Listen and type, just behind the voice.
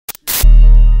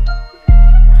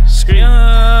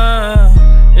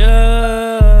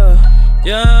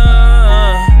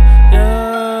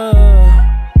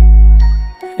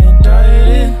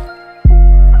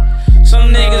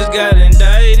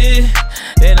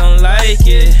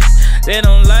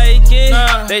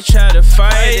They try to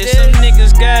fight it. Some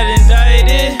niggas got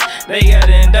indicted. They got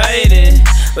indicted,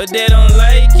 but they don't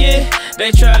like it.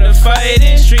 They try to fight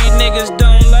it. Street niggas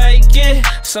don't like it.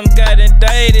 Some got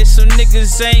indicted. Some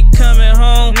niggas ain't coming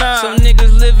home. Some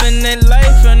niggas living their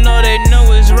life and know they know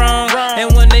it's wrong.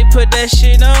 And when they put that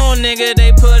shit on, nigga,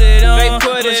 they put it on. I'm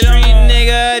a street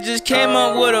nigga, I just came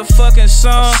up with a fucking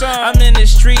song. I'm in the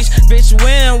streets, bitch,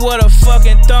 wearing what a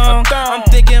fucking thong. I'm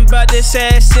thinking about this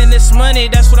ass and this money,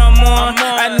 that's what I'm on.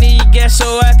 I need gas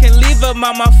so I can leave up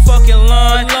my fucking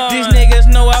lawn. These niggas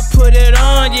know I put it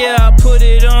on, yeah, I put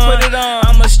it on.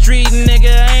 I'm a street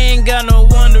nigga, I ain't got no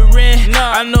wondering.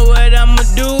 I know what I'ma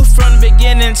do from the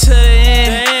beginning to the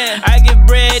end. I get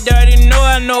bread, already know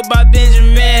I know about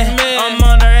Benjamin. I'm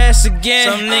on her ass again.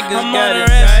 Some niggas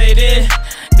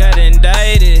got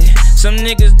indicted. Some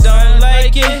niggas don't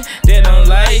like it, they don't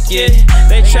like it.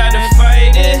 They try to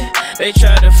fight it, they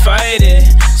try to fight it.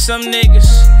 Some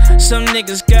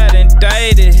niggas got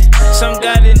indicted. Some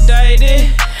got indicted,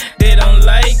 they don't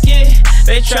like it.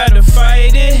 They try to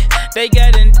fight it, they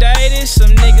got indicted.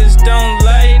 Some niggas don't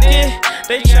like it,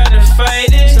 they try to fight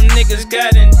it. Some niggas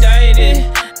got indicted,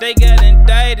 they got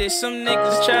indicted. Some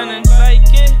niggas tryna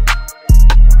like it.